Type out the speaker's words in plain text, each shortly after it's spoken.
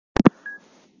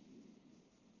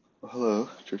Well, hello,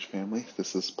 church family.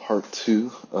 This is part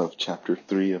two of chapter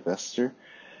three of Esther.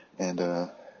 And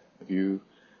if you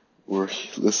were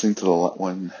listening to the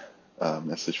one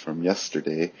message from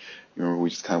yesterday, you remember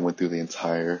we just kind of went through the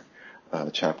entire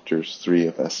chapters three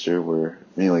of Esther, where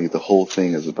mainly the whole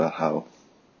thing is about how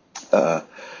uh,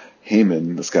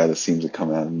 Haman, this guy that seems to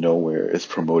come out of nowhere, is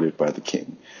promoted by the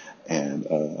king. And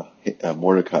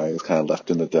Mordecai is kind of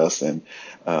left in the dust. And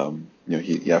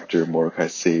he after Mordecai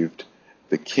saved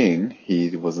the king,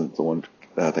 he wasn't the one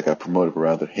that got promoted, but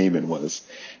rather Haman was.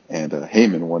 And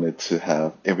Haman wanted to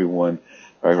have everyone,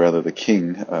 or rather the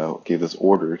king, gave this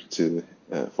order to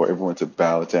for everyone to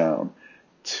bow down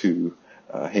to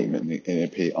Haman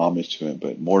and pay homage to him.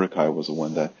 But Mordecai was the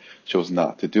one that chose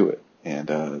not to do it. And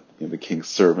the king's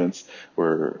servants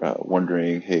were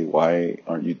wondering, hey, why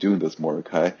aren't you doing this,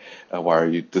 Mordecai? Why are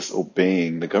you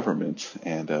disobeying the government?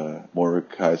 And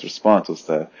Mordecai's response was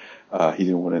that he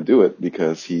didn't want to do it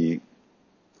because he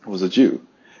was a Jew.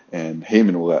 And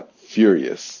Haman got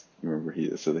furious. Remember,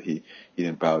 he said that he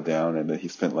didn't bow down, and that he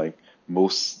spent like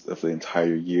most of the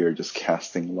entire year just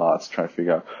casting lots, trying to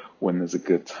figure out when is a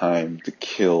good time to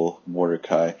kill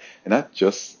Mordecai. And not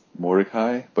just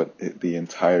Mordecai, but the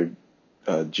entire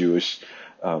Jewish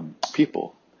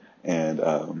people.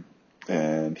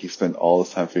 And he spent all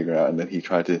this time figuring out, and then he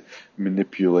tried to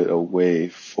manipulate a way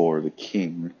for the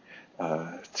king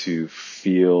to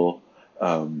feel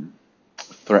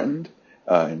threatened,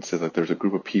 and says like there's a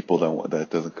group of people that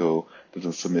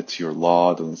doesn't submit to your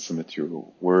law, doesn't submit to your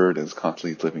word, is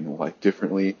constantly living life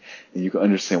differently. And you can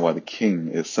understand why the king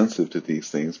is sensitive to these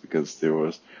things, because there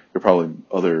were probably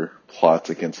other plots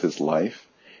against his life.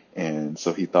 And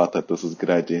so he thought that this was a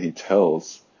good idea, and he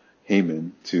tells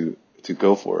Haman to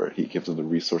go for it. He gives him the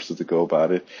resources to go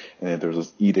about it. And then there's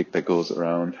this edict that goes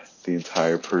around the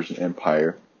entire Persian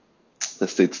Empire that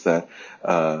states that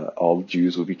all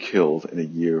Jews will be killed in a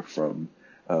year from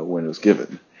when it was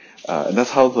given. And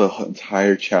that's how the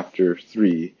entire chapter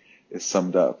 3 is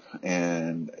summed up.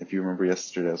 And if you remember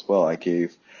yesterday as well, I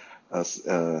gave us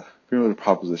pretty much a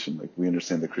proposition. Like, we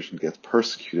understand that Christians get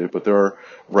persecuted, but there are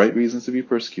right reasons to be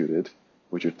persecuted,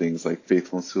 which are things like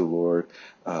faithfulness to the Lord,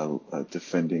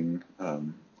 defending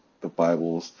the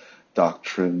Bible's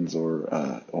doctrines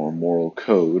or moral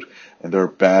code, and there are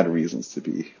bad reasons to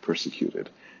be persecuted.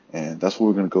 And that's what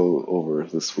we're going to go over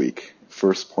this week.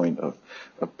 First point of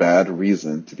a bad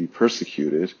reason to be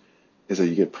persecuted is that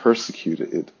you get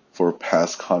persecuted for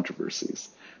past controversies.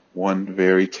 One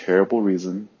very terrible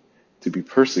reason to be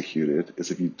persecuted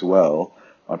is if you dwell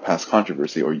on past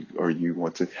controversy, or you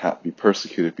want to be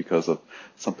persecuted because of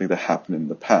something that happened in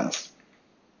the past.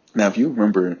 Now, if you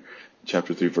remember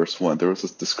chapter 3, verse 1, there was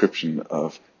this description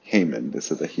of Haman. They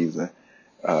said that he's an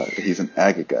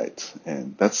Agagite,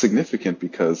 and that's significant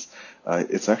because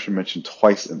it's actually mentioned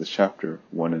twice in this chapter.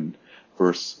 One in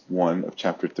verse 1 of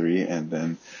chapter 3, and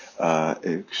then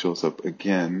it shows up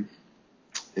again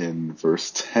in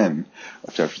verse 10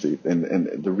 of chapter 3.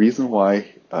 And the reason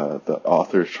why the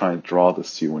author is trying to draw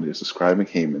this to you when he's describing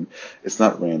Haman, it's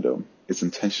not random. It's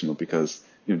intentional, because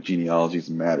genealogies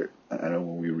matter. I know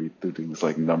when we read through things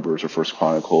like Numbers or First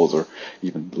Chronicles or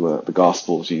even the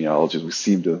Gospel genealogies, we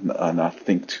seem to not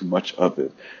think too much of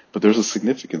it. But there's a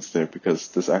significance there, because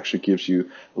this actually gives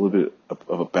you a little bit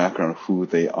of a background of who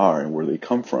they are and where they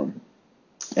come from.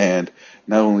 And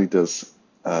not only does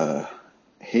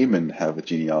Haman have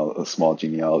a small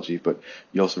genealogy, but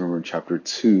you also remember in chapter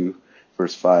 2,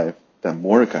 verse 5, that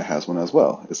Mordecai has one as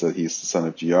well. It says he's the son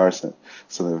of Jair,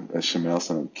 son of Shemael,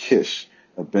 son of Kish,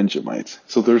 a Benjamite.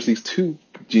 So there's these two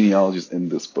genealogies in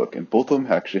this book, and both of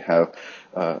them actually have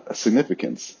a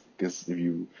significance, because if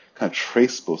you kind of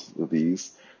trace both of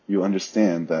these, you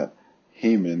understand that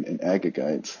Haman, an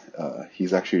Agagite,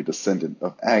 he's actually a descendant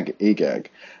of Agag.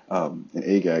 And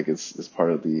Agag is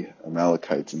part of the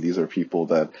Amalekites, and these are people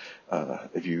that,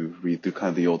 if you read through kind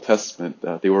of the Old Testament,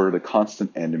 they were the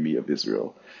constant enemy of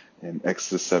Israel. In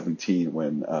Exodus 17,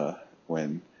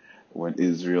 when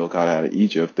Israel got out of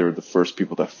Egypt, they were the first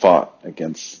people that fought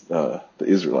against the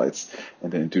Israelites.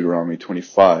 And then in Deuteronomy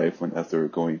 25, as they were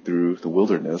going through the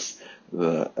wilderness,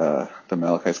 the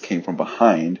Amalekites came from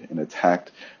behind and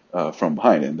attacked from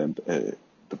behind. And then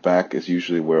the back is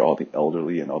usually where all the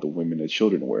elderly and all the women and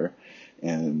children were.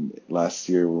 And last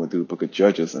year we went through the book of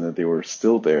Judges, and that they were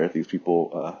still there. These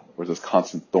people were this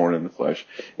constant thorn in the flesh.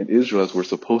 And Israelites were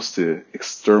supposed to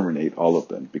exterminate all of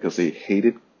them, because they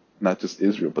hated not just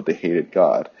Israel, but they hated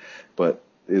God. But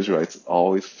the Israelites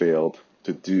always failed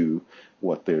to do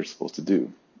what they're supposed to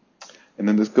do. And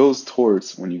then this goes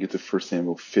towards, when you get to 1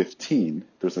 Samuel 15,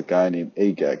 there's a guy named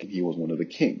Agag, and he was one of the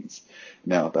kings.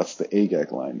 Now, that's the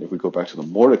Agag line. If we go back to the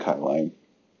Mordecai line,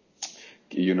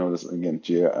 you notice again,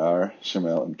 Jair,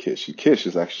 Shemuel, and Kish. And Kish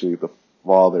is actually the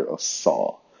father of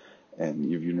Saul. And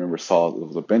if you remember, Saul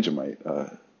was a Benjamite.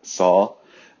 Saul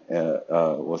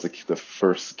was the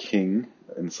first king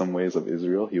in some ways of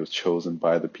Israel. He was chosen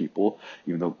by the people,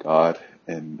 even though God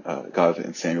and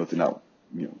Samuel did not,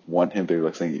 want him. They were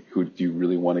like saying, "Who do you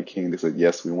really want a king?" They said,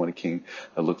 "Yes, we want a king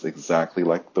that looks exactly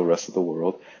like the rest of the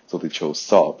world." So they chose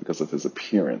Saul because of his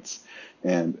appearance.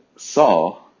 And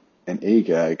Saul and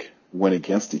Agag went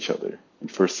against each other in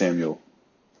 1 Samuel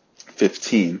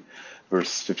 15.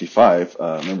 Verse 55,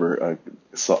 remember,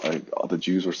 the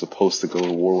Jews were supposed to go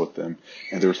to war with them,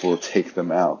 and they were supposed to take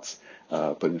them out.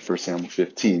 But in 1 Samuel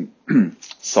 15,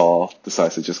 Saul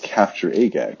decides to just capture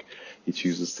Agag. He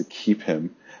chooses to keep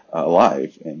him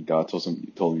alive, and God told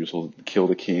him you're supposed to kill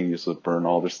the king, you're supposed to burn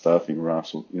all their stuff, and you're not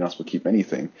supposed to keep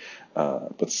anything.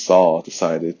 But Saul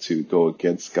decided to go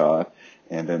against God,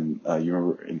 and then you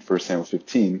remember in 1 Samuel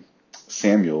 15,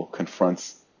 Samuel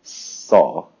confronts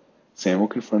Saul. Samuel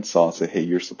confronts Saul and said, "Hey,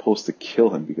 you're supposed to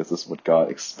kill him because this is what God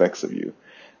expects of you."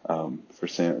 1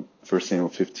 Samuel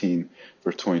 15,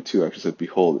 verse 22 actually said,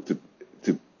 "Behold,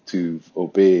 to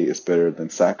obey is better than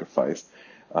sacrifice."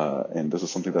 And this is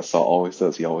something that Saul always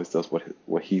does. He always does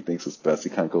what he thinks is best.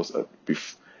 He kind of goes,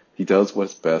 he does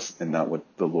what's best and not what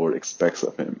the Lord expects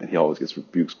of him, and he always gets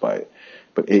rebuked by it.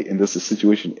 But in this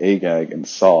situation, Agag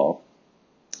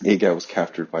was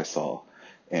captured by Saul,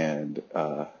 and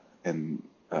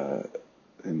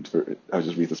I'll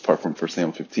just read this part from 1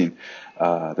 Samuel 15.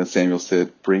 Then Samuel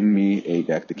said, "Bring me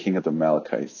Agag, the king of the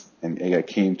Amalekites." And Agag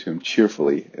came to him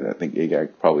cheerfully. And I think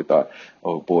Agag probably thought,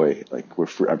 "Oh boy, like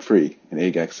I'm free." And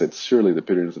Agag said, "Surely the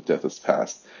bitterness of death is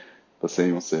past." But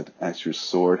Samuel said, "As your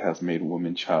sword has made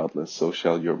women childless, so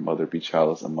shall your mother be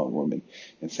childless among women."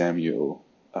 And Samuel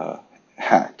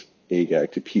hacked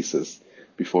Agag to pieces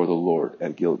before the Lord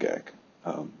at Gilgal.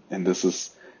 And this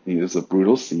is a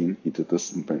brutal scene. He did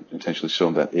this intentionally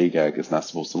showing that Agag is not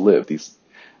supposed to live. These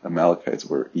Amalekites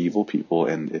were evil people,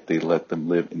 and if they let them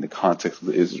live in the context of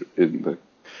in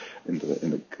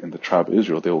the tribe of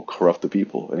Israel, they will corrupt the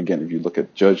people. And again, if you look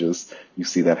at Judges, you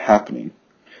see that happening.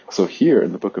 So here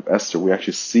in the book of Esther, we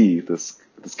actually see this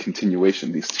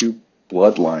continuation. These two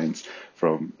bloodlines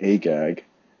from Agag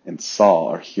and Saul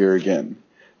are here again.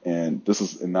 And this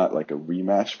is not like a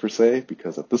rematch per se,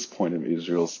 because at this point in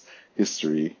Israel's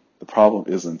history, the problem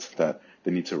isn't that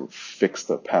they need to fix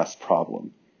the past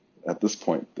problem. At this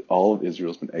point, all of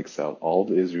Israel has been exiled. All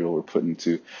of Israel were put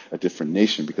into a different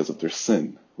nation because of their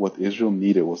sin. What Israel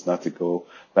needed was not to go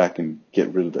back and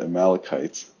get rid of the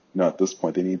Amalekites. No, at this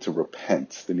point, they need to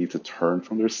repent. They need to turn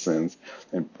from their sins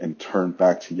and turn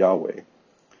back to Yahweh.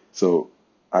 So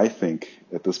I think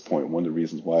at this point, one of the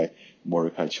reasons why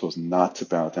Mordecai chose not to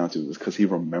bow down to it is because he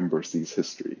remembers these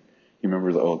history. He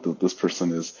remembers, this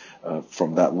person is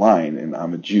from that line, and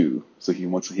I'm a Jew. So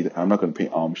I'm not going to pay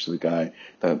homage to the guy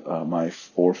that my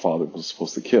forefather was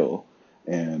supposed to kill.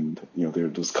 And,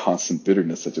 there's this constant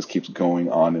bitterness that just keeps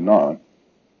going on and on.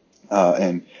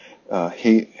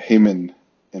 Haman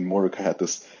and Mordecai had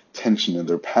this tension in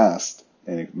their past,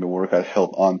 and Mordecai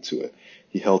held on to it.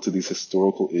 He held to these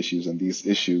historical issues, and these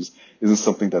issues isn't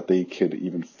something that they could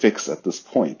even fix at this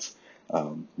point.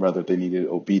 Rather, they needed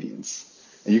obedience.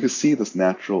 And you can see this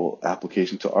natural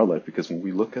application to our life, because when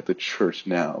we look at the church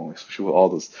now, especially with all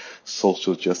this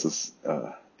social justice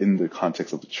in the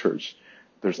context of the church,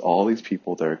 there's all these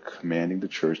people that are commanding the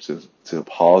church to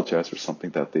apologize for something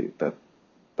that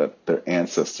their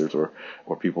ancestors or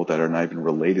people that are not even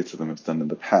related to them have done in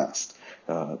the past.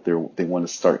 They want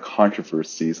to start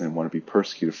controversies and want to be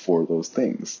persecuted for those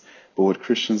things. But what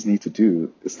Christians need to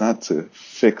do is not to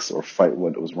fix or fight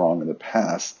what was wrong in the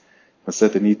past.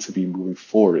 Instead, they need to be moving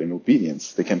forward in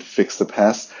obedience. They can fix the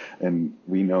past, and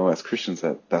we know as Christians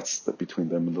that that's between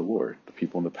them and the Lord. The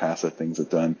people in the past that things are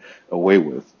done away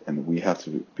with, and we have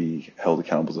to be held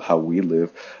accountable to how we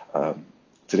live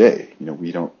today.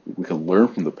 We can learn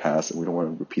from the past, and we don't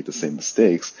want to repeat the same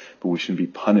mistakes, but we shouldn't be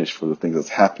punished for the things that's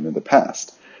happened in the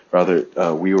past. Rather,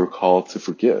 we were called to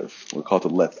forgive. We're called to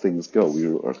let things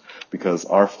go. Because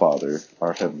our Father,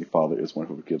 our Heavenly Father, is one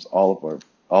who forgives all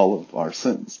of our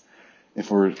sins. And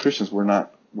for Christians, we're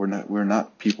not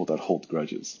people that hold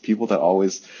grudges. People that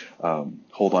always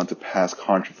hold on to past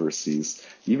controversies,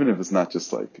 even if it's not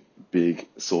just like big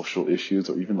social issues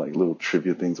or even like little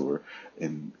trivia things or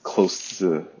in close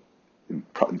to in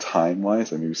time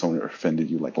wise. Maybe someone offended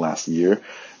you like last year.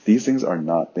 These things are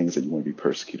not things that you want to be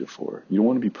persecuted for. You don't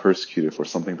want to be persecuted for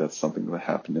something that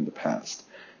happened in the past.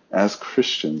 As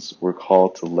Christians, we're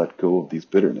called to let go of these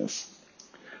bitterness.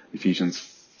 Ephesians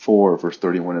 4, verse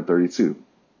 31 and 32.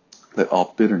 Let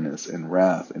all bitterness and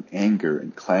wrath and anger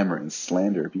and clamor and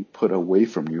slander be put away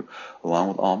from you, along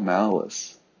with all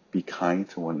malice. Be kind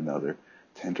to one another,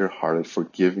 tender-hearted,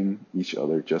 forgiving each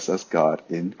other, just as God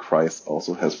in Christ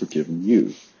also has forgiven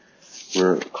you.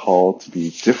 We're called to be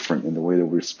different in the way that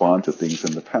we respond to things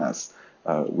in the past.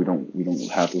 We don't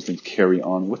have those things carry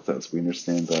on with us. We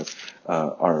understand that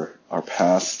our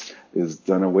past is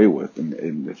done away with, and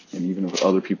even with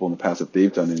other people in the past, if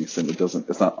they've done any sin,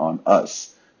 it's not on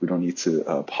us. We don't need to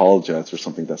apologize for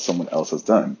something that someone else has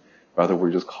done. Rather,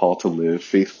 we're just called to live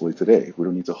faithfully today. We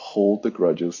don't need to hold the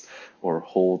grudges or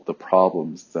hold the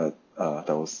problems that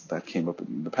came up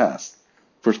in the past.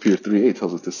 1 Peter 3:8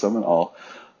 tells us to sum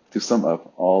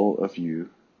up, all of you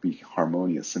be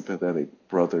harmonious, sympathetic,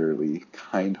 brotherly,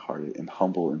 kind-hearted, and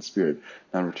humble in spirit,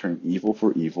 not returning evil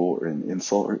for evil or an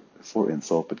insult for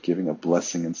insult, but giving a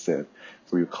blessing instead.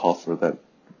 For you called for the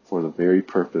very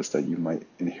purpose that you might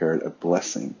inherit a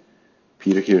blessing.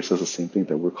 Peter here says the same thing,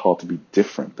 that we're called to be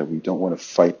different, that we don't want to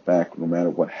fight back no matter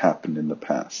what happened in the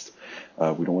past.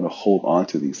 We don't want to hold on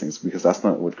to these things, because that's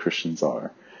not what Christians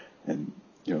are. And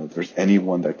if there's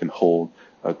anyone that can hold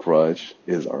a grudge,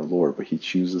 is our Lord, but he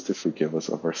chooses to forgive us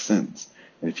of our sins.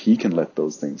 And if he can let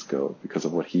those things go because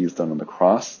of what he's done on the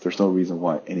cross, there's no reason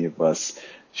why any of us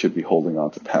should be holding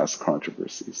on to past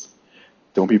controversies.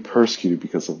 Don't be persecuted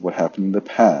because of what happened in the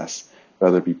past.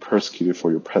 Rather, be persecuted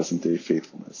for your present day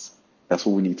faithfulness. That's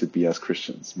what we need to be as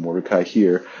Christians. Mordecai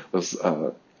here was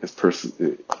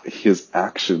his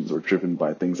actions were driven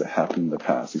by things that happened in the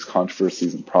past, these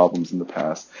controversies and problems in the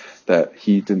past that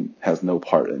he has no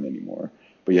part in anymore.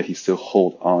 But yet he still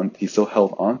held on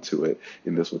to it,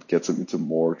 and this what gets him into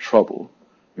more trouble.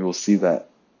 We will see that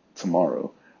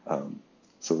tomorrow.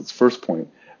 So it's first point,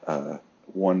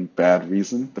 one bad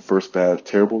reason, the first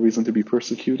terrible reason to be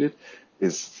persecuted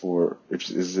is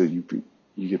that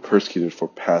you get persecuted for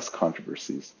past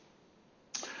controversies.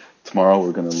 Tomorrow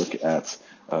we're going to look at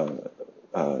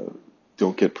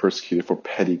don't get persecuted for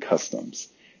petty customs,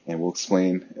 and we'll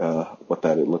explain what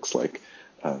it looks like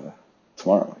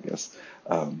tomorrow, I guess.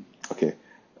 Okay.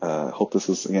 Hope this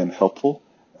is again helpful,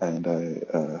 and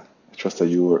I trust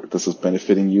that this is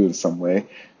benefiting you in some way,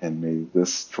 and may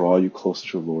this draw you closer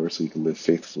to the Lord so you can live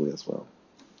faithfully as well.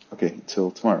 Okay,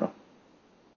 until tomorrow.